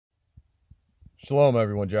Shalom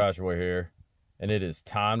everyone, Joshua here, and it is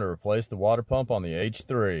time to replace the water pump on the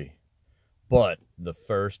H3. But the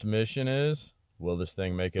first mission is, will this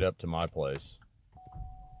thing make it up to my place?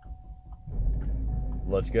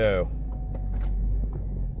 Let's go.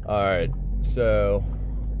 Alright, so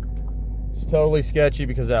it's totally sketchy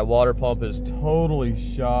because that water pump is totally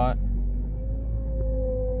shot.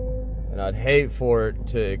 And I'd hate for it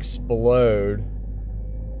to explode,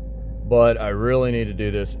 but I really need to do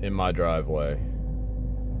this in my driveway.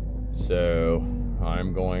 So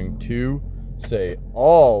I'm going to say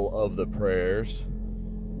all of the prayers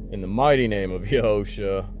in the mighty name of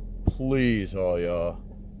Yahusha. Please, all y'all,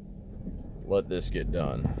 let this get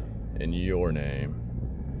done in your name.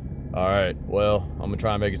 All right, well, I'm gonna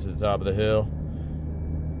try and make it to the top of the hill,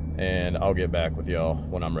 and I'll get back with y'all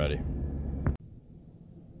when I'm ready.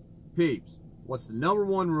 Peeps, what's the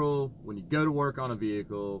 #1 rule when you go to work on a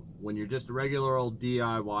vehicle when you're just a regular old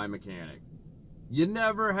DIY mechanic? You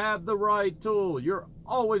never have the right tool. You're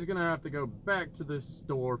always going to have to go back to the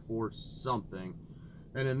store for something.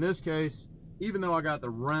 And in this case, even though I got the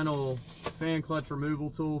rental fan clutch removal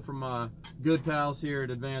tool from my good pals here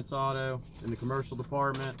at Advance Auto in the commercial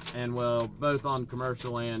department, and well, both on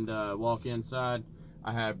commercial and walk-in side,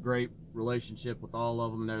 I have great relationship with all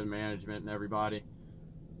of them, know the management and everybody.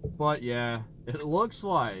 But yeah, it looks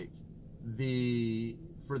like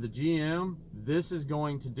for the GM, this is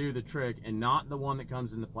going to do the trick and not the one that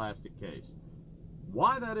comes in the plastic case.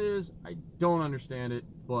 Why that is, I don't understand it,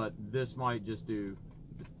 but this might just do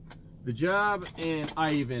the job. And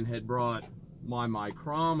I even had brought my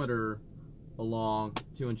micrometer along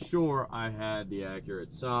to ensure I had the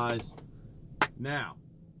accurate size. Now,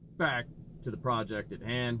 back to the project at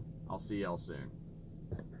hand. I'll see y'all soon.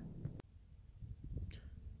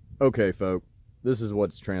 Okay, folk, this is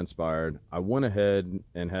what's transpired. I went ahead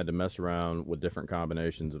and had to mess around with different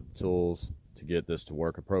combinations of tools to get this to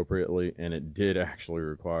work appropriately, and it did actually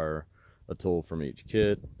require a tool from each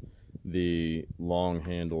kit. The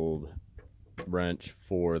long-handled wrench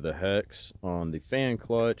for the hex on the fan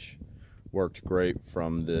clutch worked great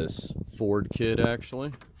from this Ford kit,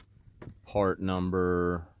 actually. Part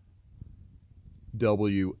number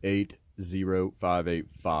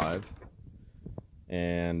W80585.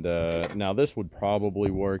 And now this would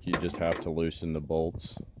probably work. You just have to loosen the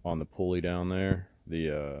bolts on the pulley down there,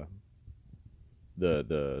 the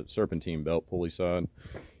serpentine belt pulley side.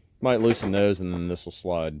 Might loosen those, and then this will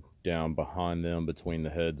slide down behind them between the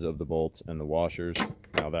heads of the bolts and the washers.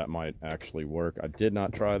 Now that might actually work. I did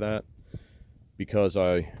not try that because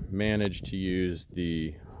I managed to use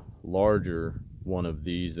the larger one of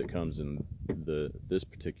these that comes in this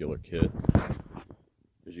particular kit.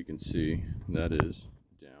 As you can see, that is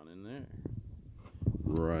down in there,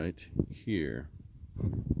 right here.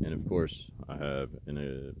 And of course, I have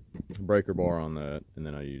a breaker bar on that, and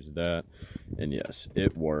then I used that. And yes,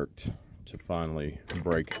 it worked to finally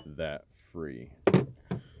break that free.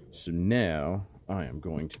 So now I am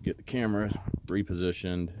going to get the camera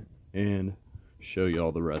repositioned and show you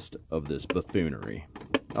all the rest of this buffoonery.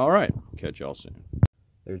 All right, catch y'all soon.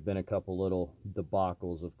 There's been a couple little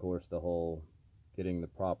debacles, of course, the whole getting the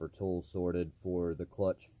proper tools sorted for the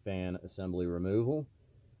clutch fan assembly removal.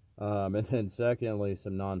 And then secondly,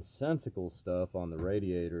 some nonsensical stuff on the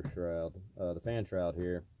radiator shroud, the fan shroud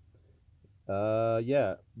here.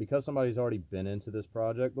 Yeah, because somebody's already been into this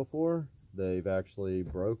project before, they've actually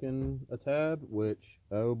broken a tab, which,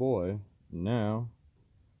 oh boy, now,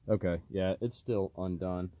 okay, yeah, it's still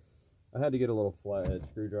undone. I had to get a little flathead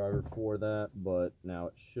screwdriver for that, but now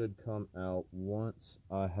it should come out once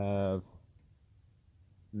I have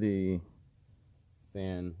the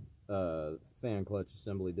fan clutch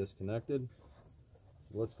assembly disconnected.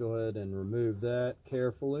 So let's go ahead and remove that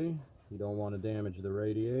carefully. You don't want to damage the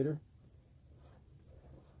radiator.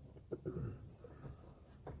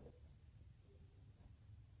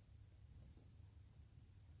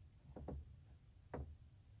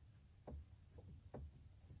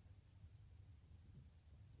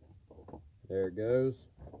 There it goes.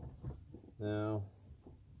 Now,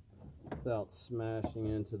 without smashing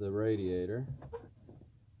into the radiator,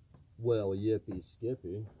 well, yippee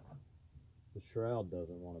skippy, the shroud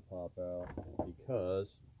doesn't want to pop out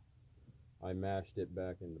because I mashed it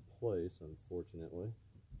back into place, unfortunately.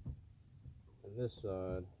 And this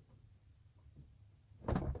side,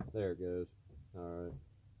 there it goes. Alright.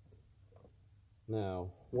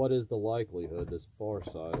 Now, what is the likelihood this far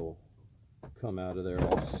side will come out of there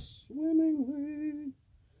all swimmingly?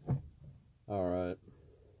 Alright.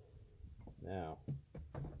 Now,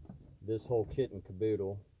 this whole kit and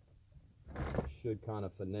caboodle should kind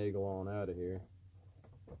of finagle on out of here.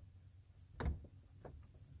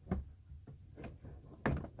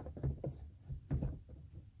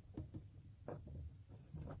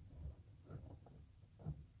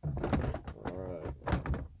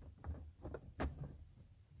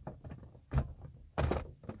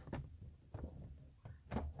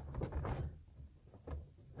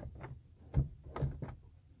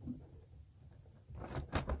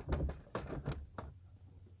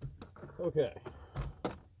 Okay.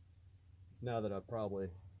 Now that I've probably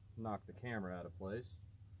knocked the camera out of place,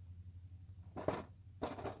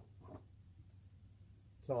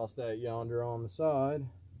 toss that yonder on the side,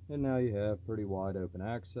 and now you have pretty wide open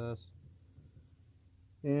access.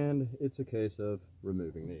 And it's a case of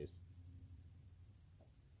removing these.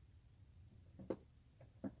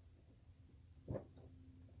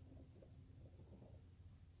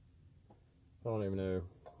 I don't even know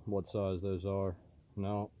what size those are.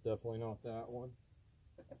 No, definitely not that one.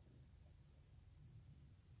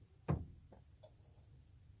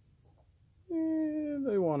 And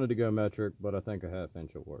they wanted to go metric, but I think a 1/2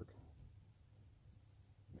 inch will work.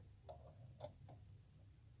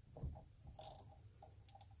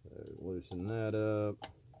 So loosen that up.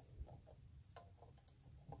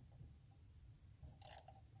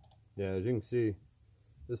 Yeah, as you can see,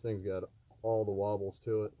 this thing's got all the wobbles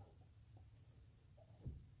to it.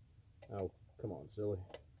 Oh, come on, silly.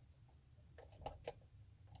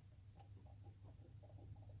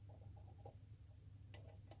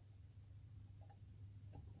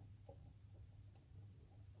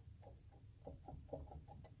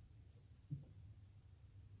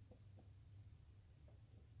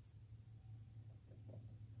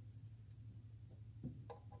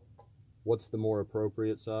 What's the more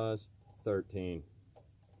appropriate size? 13.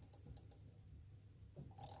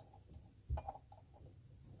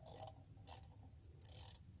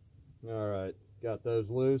 All right, got those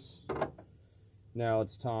loose. Now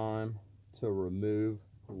it's time to remove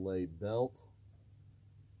the lay belt.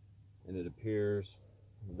 And it appears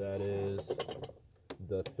that is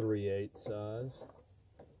the 3/8 size,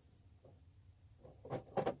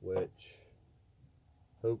 which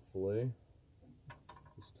hopefully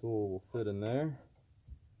this tool will fit in there.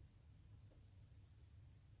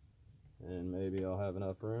 And maybe I'll have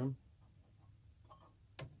enough room.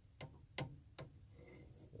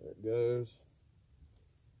 There it goes.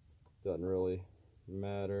 Doesn't really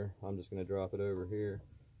matter. I'm just going to drop it over here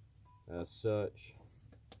as such.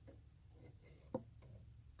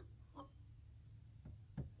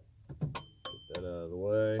 Get that out of the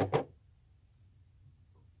way.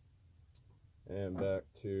 And back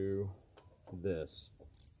to this.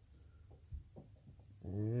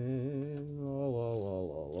 And la la la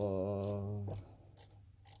la la.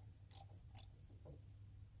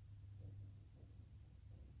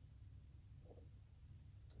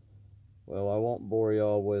 Well, I won't bore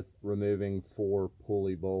y'all with removing 4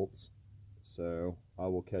 pulley bolts, so I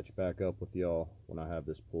will catch back up with y'all when I have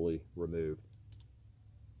this pulley removed.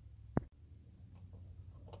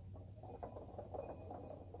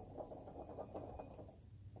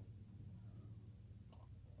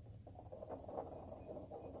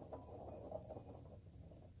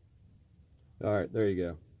 All right, there you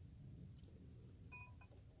go.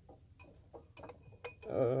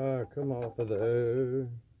 Come off of the O.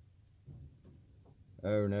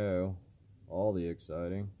 Oh no, all the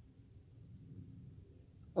exciting.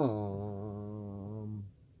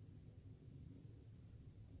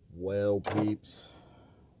 Well, peeps,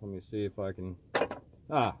 let me see if I can,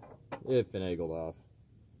 it finagled off.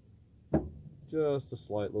 Just a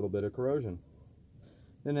slight little bit of corrosion.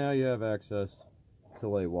 And now you have access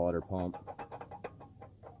to a water pump.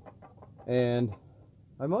 And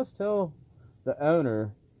I must tell the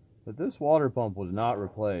owner that this water pump was not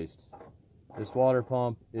replaced. This water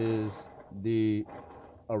pump is the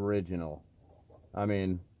original. I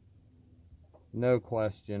mean, no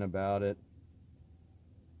question about it.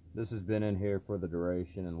 This has been in here for the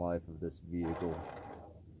duration and life of this vehicle.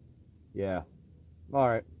 Yeah.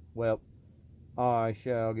 Alright, well, I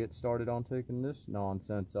shall get started on taking this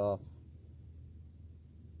nonsense off.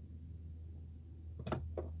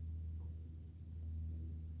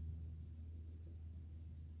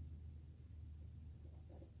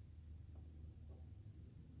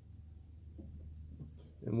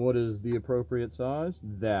 And what is the appropriate size?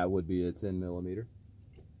 That would be a 10mm.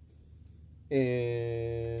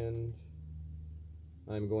 And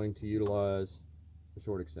I'm going to utilize a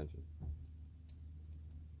short extension.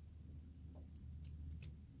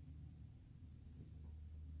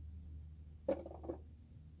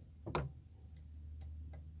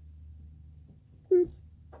 Boop.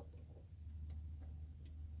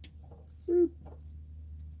 Boop.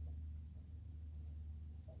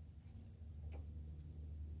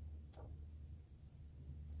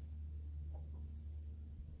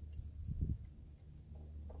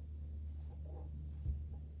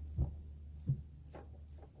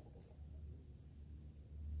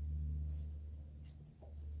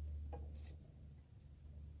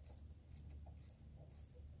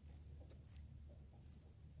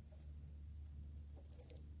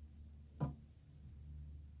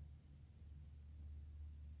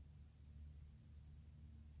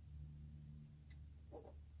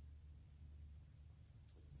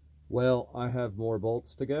 Well, I have more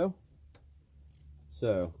bolts to go,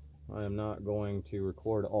 so I am not going to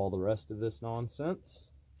record all the rest of this nonsense.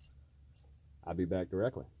 I'll be back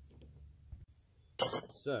directly.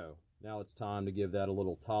 So, now it's time to give that a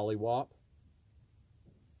little tollywop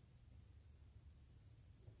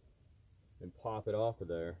and pop it off of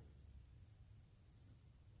there.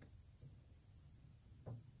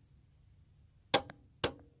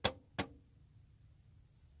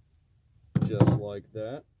 Just like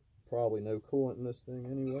that. Probably no coolant in this thing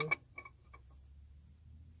anyway.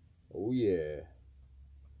 Oh yeah.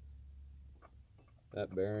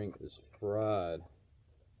 That bearing is fried.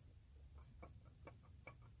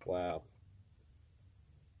 Wow.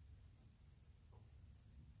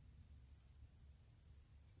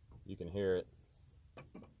 You can hear it.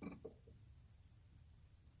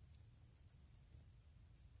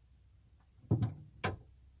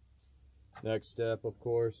 Next step, of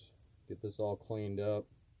course, get this all cleaned up.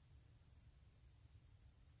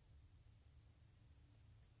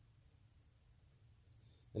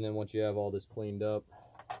 And then once you have all this cleaned up,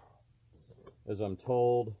 as I'm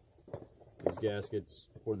told, these gaskets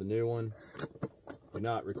for the new one do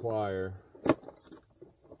not require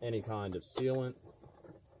any kind of sealant.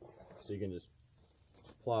 So you can just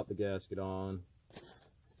plop the gasket on,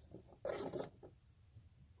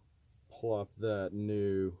 plop that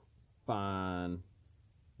new fine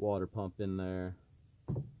water pump in there,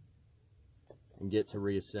 and get to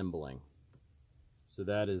reassembling. So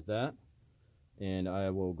that is that. And I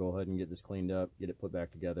will go ahead and get this cleaned up, get it put back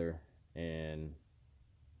together, and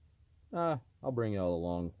I'll bring y'all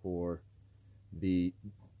along for the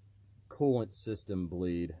coolant system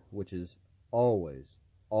bleed, which is always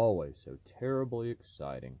so terribly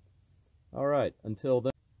exciting. Alright, until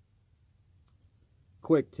then,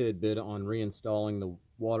 quick tidbit on reinstalling the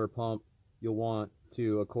water pump. You'll want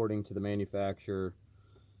to, according to the manufacturer,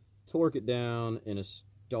 torque it down in a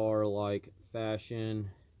star-like fashion.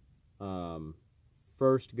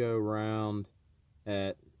 First go round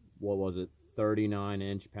at, what was it, 39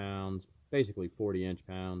 inch-pounds, basically 40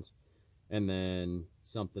 inch-pounds, and then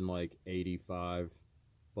something like 85,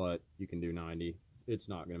 but you can do 90. It's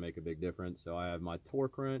not going to make a big difference. So I have my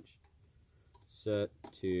torque wrench set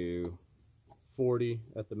to 40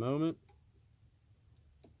 at the moment.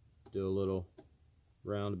 Do a little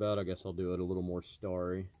roundabout. I guess I'll do it a little more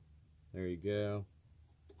starry. There you go.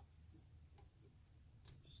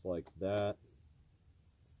 Just like that.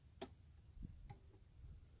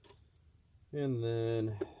 And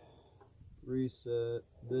then reset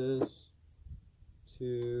this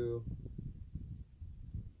to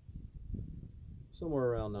somewhere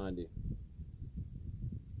around 90.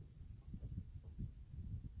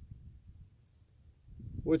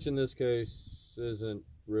 Which in this case isn't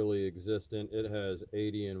really existent. It has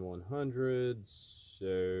 80 and 100,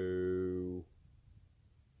 so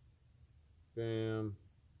bam.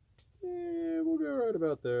 Yeah, we'll go right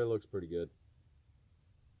about there. Looks pretty good.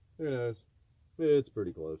 Who knows? It's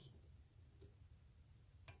pretty close.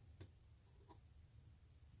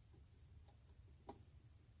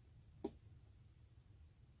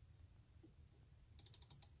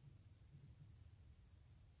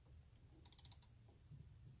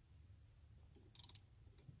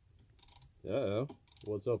 Uh-oh.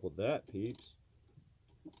 What's up with that, peeps?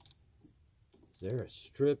 Is there a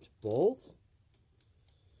stripped bolt?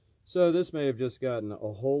 So this may have just gotten a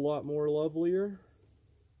whole lot more lovelier.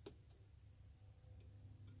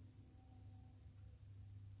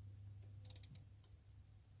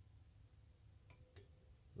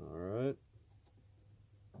 Alright.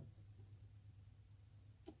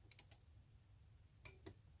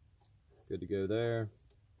 Good to go there.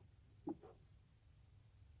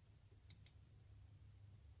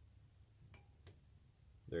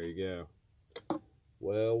 There you go.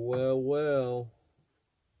 Well, well, well.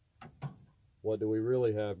 What do we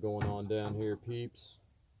really have going on down here, peeps?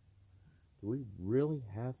 Do we really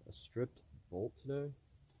have a stripped bolt today?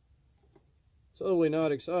 Totally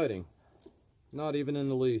not exciting. Not even in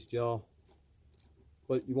the least, y'all.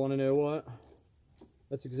 But you want to know what?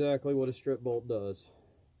 That's exactly what a strip bolt does.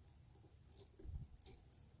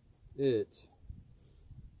 It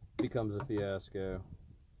becomes a fiasco.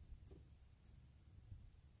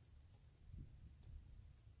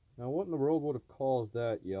 Now, what in the world would have caused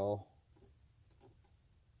that, y'all?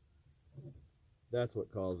 That's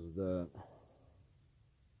what causes that.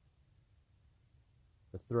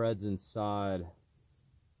 The threads inside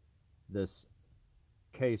this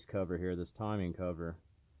case cover here, this timing cover,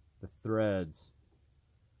 the threads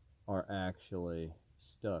are actually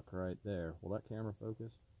stuck right there. Will that camera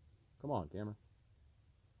focus? Come on, camera.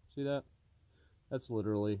 See that? That's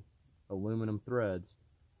literally aluminum threads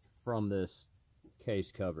from this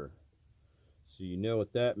case cover. So you know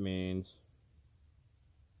what that means.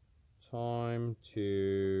 Time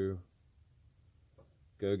to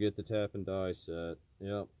go get the tap and die set.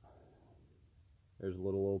 Yep. There's a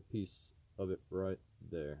little old piece of it right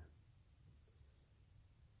there.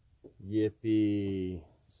 Yippee.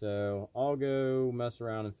 So I'll go mess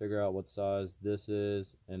around and figure out what size this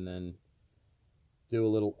is, and then do a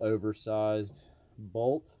little oversized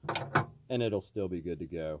bolt, and it'll still be good to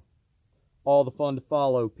go. All the fun to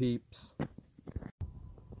follow, peeps.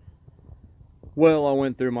 Well, I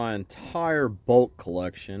went through my entire bolt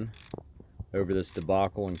collection over this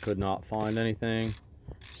debacle and could not find anything.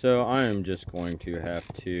 So I am just going to have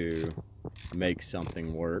to make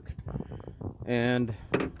something work. And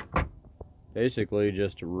basically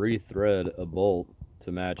just rethread a bolt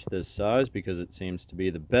to match this size, because it seems to be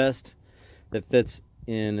the best that fits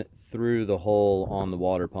in through the hole on the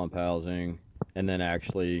water pump housing, and then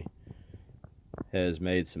actually has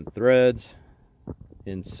made some threads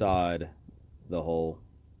inside the hole.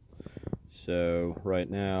 So right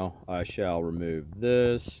now I shall remove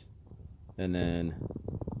this and then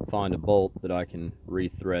find a bolt that I can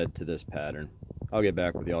rethread to this pattern. I'll get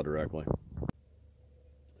back with y'all directly.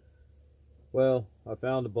 Well, I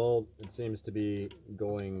found a bolt. It seems to be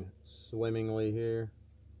going swimmingly here.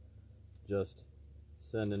 Just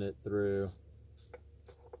sending it through.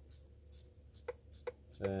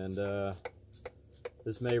 And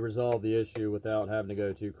this may resolve the issue without having to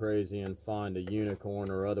go too crazy and find a unicorn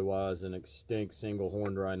or otherwise an extinct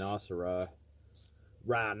single-horned rhinoceri.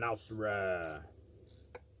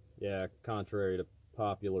 Yeah, contrary to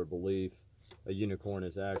popular belief, a unicorn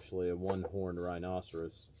is actually a one-horned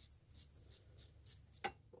rhinoceros.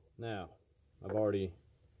 Now, I've already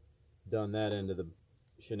done that end of the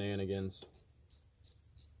shenanigans.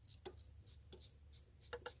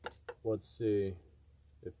 Let's see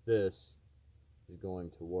if this is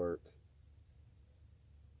going to work.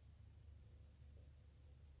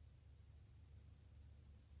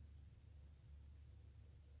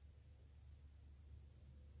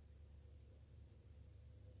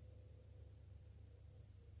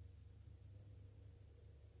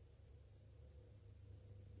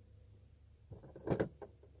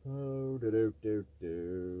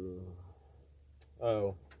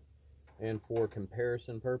 Oh, and for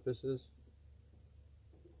comparison purposes,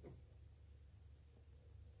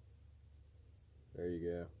 there you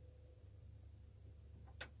go.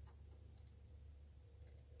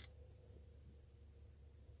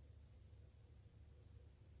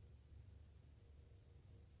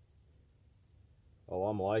 Oh,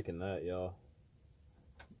 I'm liking that, y'all.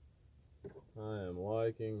 I am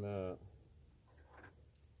liking that.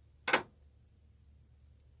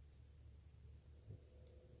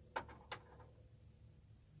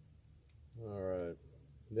 Alright,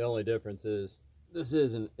 the only difference is this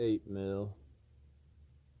is an 8mm.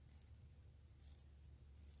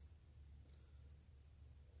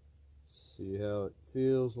 See how it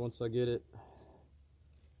feels once I get it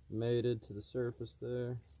mated to the surface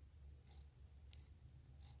there.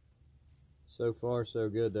 So far so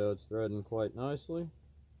good though, it's threading quite nicely.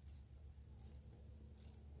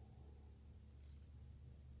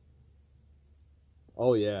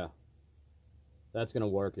 Oh yeah, that's gonna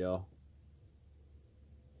work, y'all.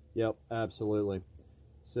 Yep, absolutely.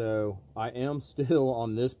 So I am still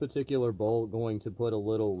on this particular bolt going to put a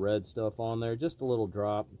little red stuff on there, just a little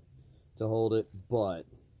drop to hold it, but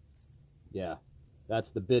yeah, that's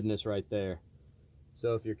the business right there.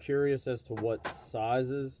 So if you're curious as to what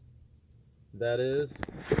sizes that is,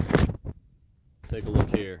 take a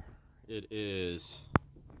look here. It is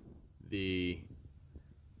the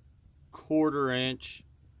 1/4 inch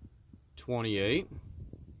 28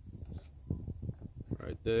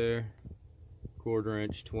 right there, 1/4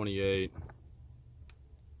 inch 28,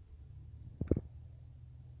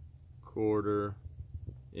 1/4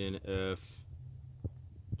 NF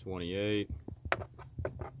 28.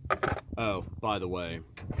 Oh, by the way,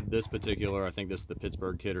 this particular, I think this is the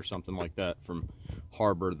Pittsburgh kit or something like that from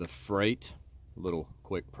Harbor the Freight. Little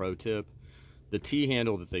quick pro tip: the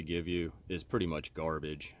T-handle that they give you is pretty much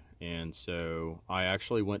garbage, and so I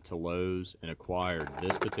actually went to Lowe's and acquired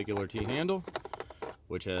this particular T-handle,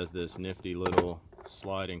 which has this nifty little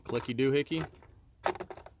sliding clicky doohickey.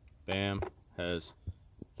 Bam, has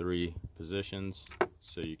 3 positions,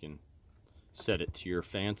 so you can set it to your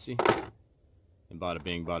fancy. And bada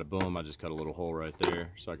bing, bada boom, I just cut a little hole right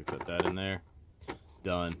there so I could set that in there.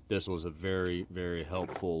 Done. This was a very, very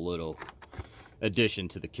helpful little addition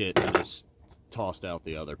to the kit. I just tossed out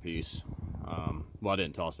the other piece. Well, I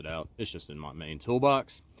didn't toss it out. It's just in my main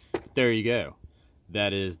toolbox. But there you go.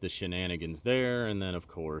 that is the shenanigans there. And then of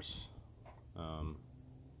course,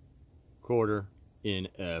 quarter in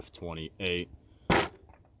F28.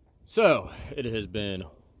 So it has been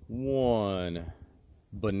one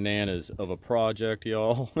bananas of a project,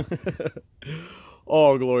 y'all.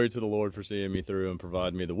 All glory to the Lord for seeing me through and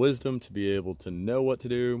providing me the wisdom to be able to know what to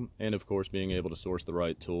do, and of course being able to source the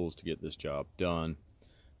right tools to get this job done.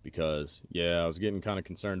 Because yeah, I was getting kind of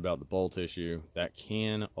concerned about the bolt issue. That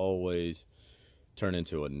can always turn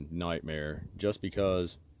into a nightmare, just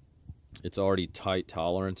because it's already tight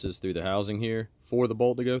tolerances through the housing here for the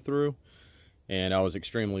bolt to go through, and I was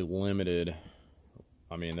extremely limited.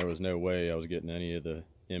 I mean, there was no way I was getting any of the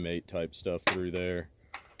M8 type stuff through there,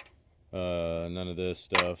 none of this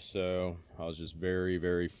stuff. So I was just very,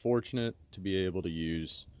 very fortunate to be able to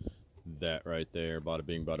use that right there, bada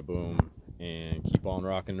bing bada boom, and keep on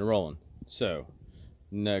rocking and rolling. So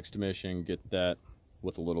next mission, get that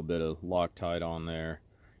with a little bit of Loctite on there,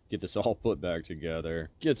 get this all put back together,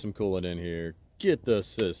 get some coolant in here, get the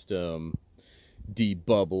system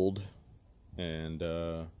debubbled, and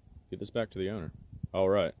get this back to the owner. All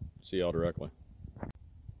right, see y'all directly.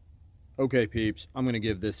 Okay peeps, I'm gonna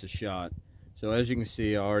give this a shot. So as you can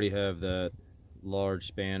see, I already have that large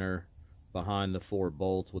spanner behind the 4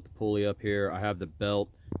 bolts with the pulley up here. I have the belt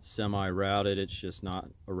semi-routed, it's just not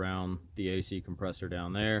around the AC compressor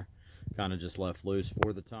down there, kind of just left loose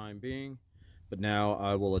for the time being. But now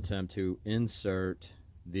I will attempt to insert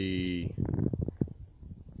the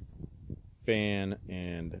fan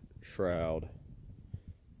and shroud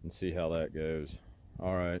and see how that goes.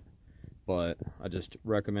 All right, but I just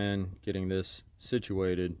recommend getting this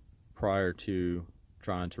situated prior to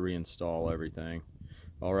trying to reinstall everything.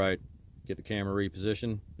 All right, get the camera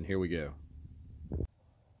repositioned, and here we go.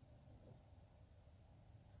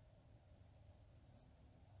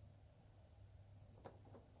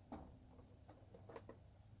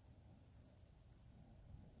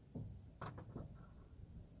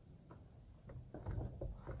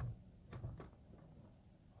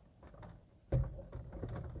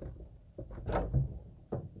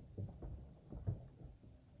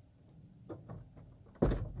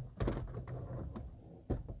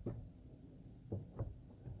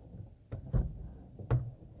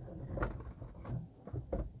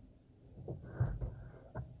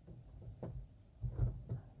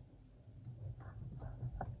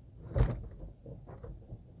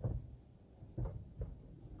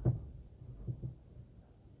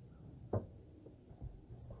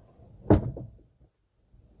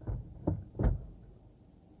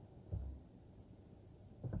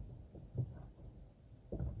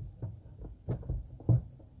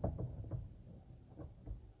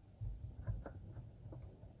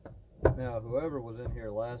 Now, whoever was in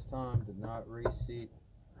here last time did not reseat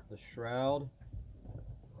the shroud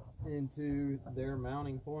into their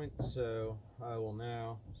mounting point, so I will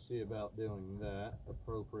now see about doing that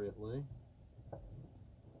appropriately.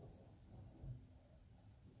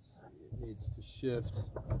 Let's see, it needs to shift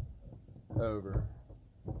over.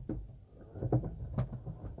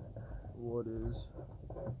 What is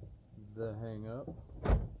the hang up?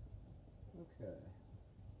 Okay.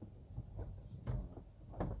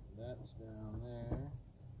 That's down there.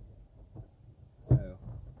 Oh.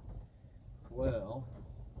 Well,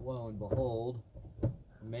 lo and behold,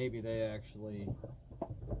 maybe they actually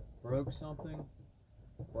broke something.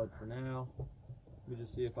 But for now, let me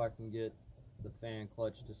just see if I can get the fan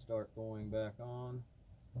clutch to start going back on.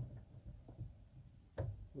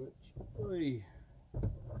 Which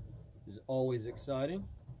is always exciting.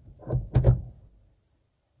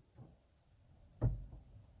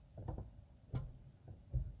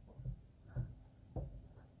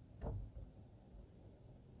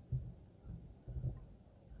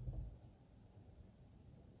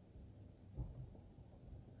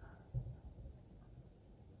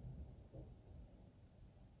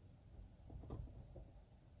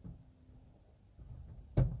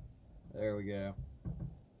 There we go.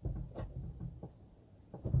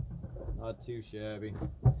 Not too shabby.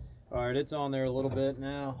 Alright, it's on there a little bit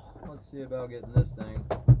now. Let's see about getting this thing.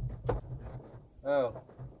 Oh.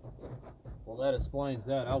 Well, that explains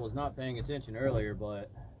that. I was not paying attention earlier,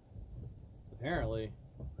 but apparently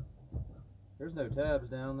there's no tabs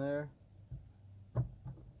down there.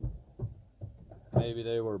 Maybe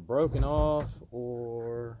they were broken off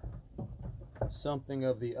or something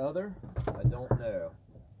of the other. I don't know.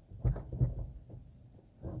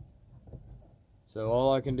 So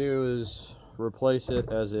all I can do is replace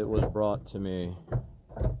it as it was brought to me,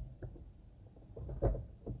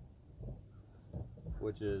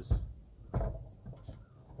 which is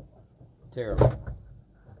terrible.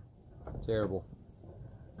 Terrible.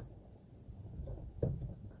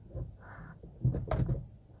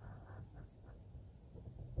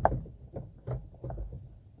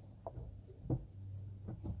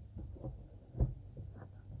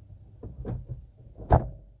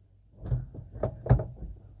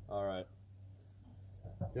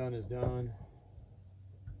 done is done.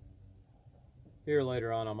 Here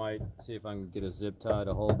later on I might see if I can get a zip tie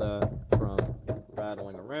to hold that from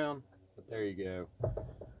rattling around. But there you go.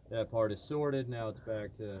 That part is sorted. Now it's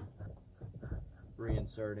back to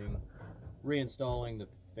reinstalling the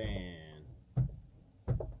fan.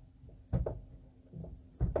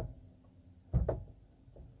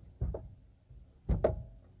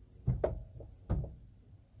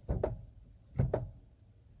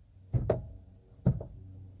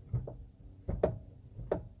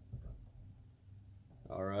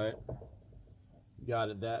 Alright, got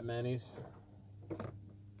it that many's.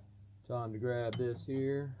 Time to grab this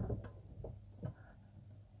here.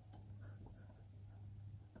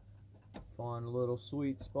 Find a little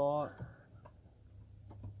sweet spot.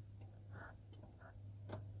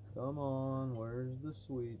 Come on, where's the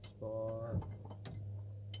sweet spot?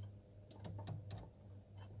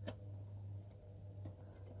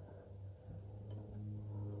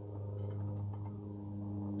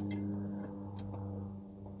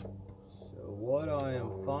 What I am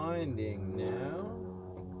finding now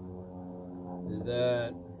is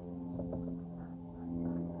that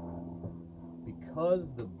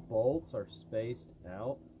because the bolts are spaced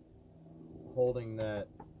out, holding that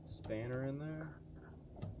spanner in there,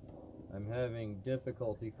 I'm having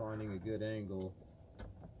difficulty finding a good angle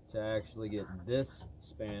to actually get this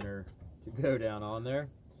spanner to go down on there.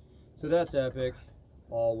 So that's epic.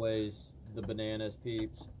 Always the bananas,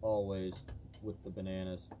 peeps. Always with the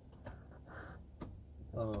bananas.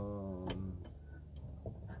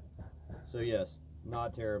 So yes,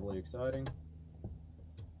 not terribly exciting.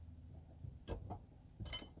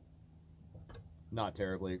 Not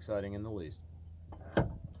terribly exciting in the least.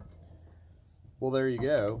 Well, there you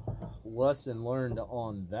go. Lesson learned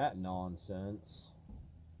on that nonsense.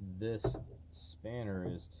 This spanner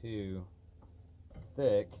is too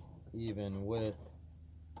thick, even with...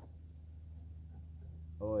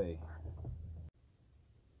 Oi.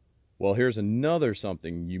 Well, here's another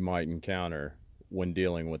something you might encounter when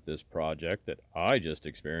dealing with this project that I just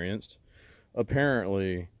experienced.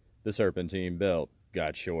 Apparently, the serpentine belt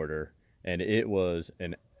got shorter, and it was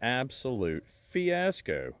an absolute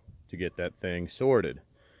fiasco to get that thing sorted.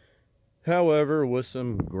 However, with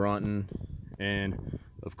some grunting and,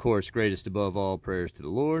 of course, greatest above all, prayers to the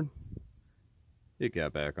Lord, it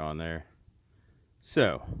got back on there.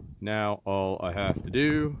 So, now all I have to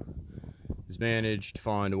do is manage to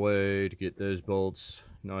find a way to get those bolts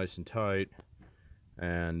nice and tight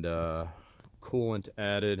and coolant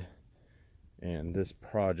added, and this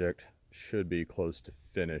project should be close to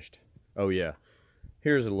finished. Oh yeah,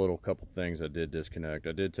 here's a little couple things I did disconnect.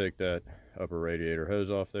 I did take that upper radiator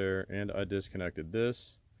hose off there, and I disconnected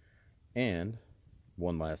this. And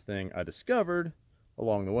one last thing I discovered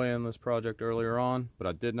along the way in this project earlier on, but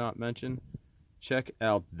I did not mention, check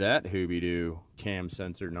out that Hoobie-Doo cam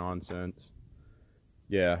sensor nonsense.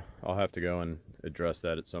 Yeah, I'll have to go and address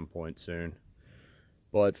that at some point soon.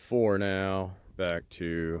 But for now, back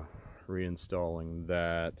to reinstalling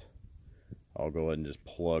that. I'll go ahead and just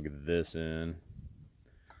plug this in.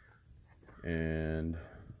 And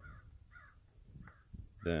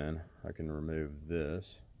then I can remove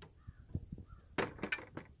this.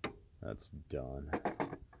 That's done.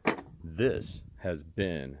 This has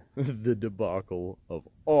been the debacle of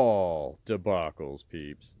all debacles,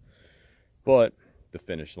 peeps. But the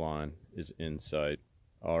finish line is in sight.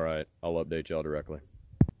 All right, I'll update y'all directly.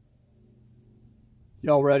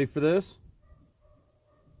 Y'all ready for this?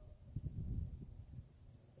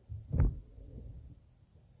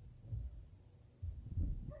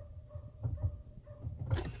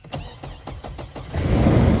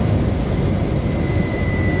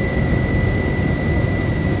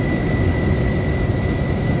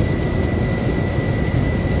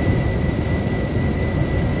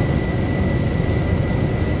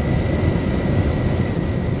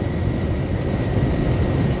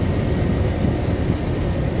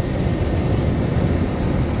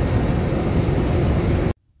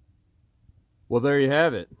 Well, there you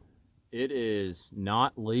have it. It is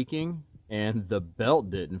not leaking, and the belt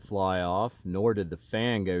didn't fly off, nor did the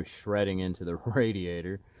fan go shredding into the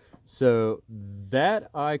radiator. So that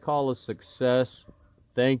I call a success.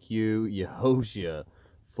 Thank you, Yehoshua,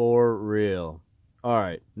 for real. All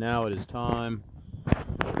right, now it is time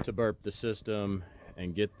to burp the system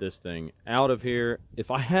and get this thing out of here. If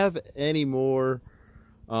I have any more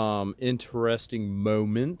interesting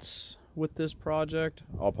moments with this project,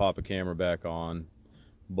 I'll pop a camera back on,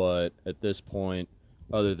 but at this point,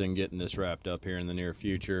 other than getting this wrapped up here in the near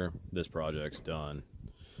future, this project's done.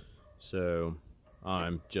 So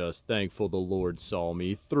I'm just thankful the Lord saw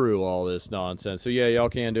me through all this nonsense. So yeah, y'all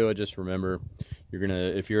can do it. Just remember,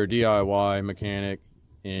 If you're a DIY mechanic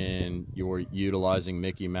and you're utilizing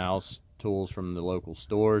Mickey Mouse tools from the local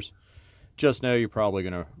stores, just know you're probably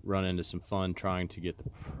going to run into some fun trying to get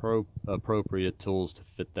the appropriate tools to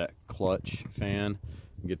fit that clutch fan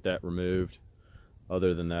and get that removed.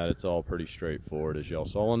 Other than that, it's all pretty straightforward, as y'all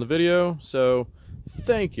saw in the video. So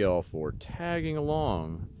thank y'all for tagging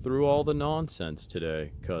along through all the nonsense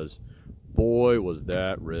today, because boy was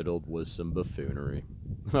that riddled with some buffoonery.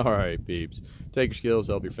 Alright peeps, take your skills,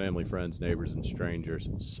 help your family, friends, neighbors, and strangers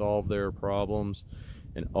solve their problems,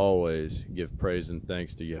 and always give praise and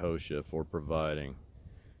thanks to Yehoshua for providing.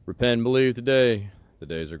 Repent and believe today. The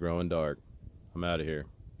days are growing dark. I'm out of here.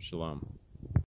 Shalom.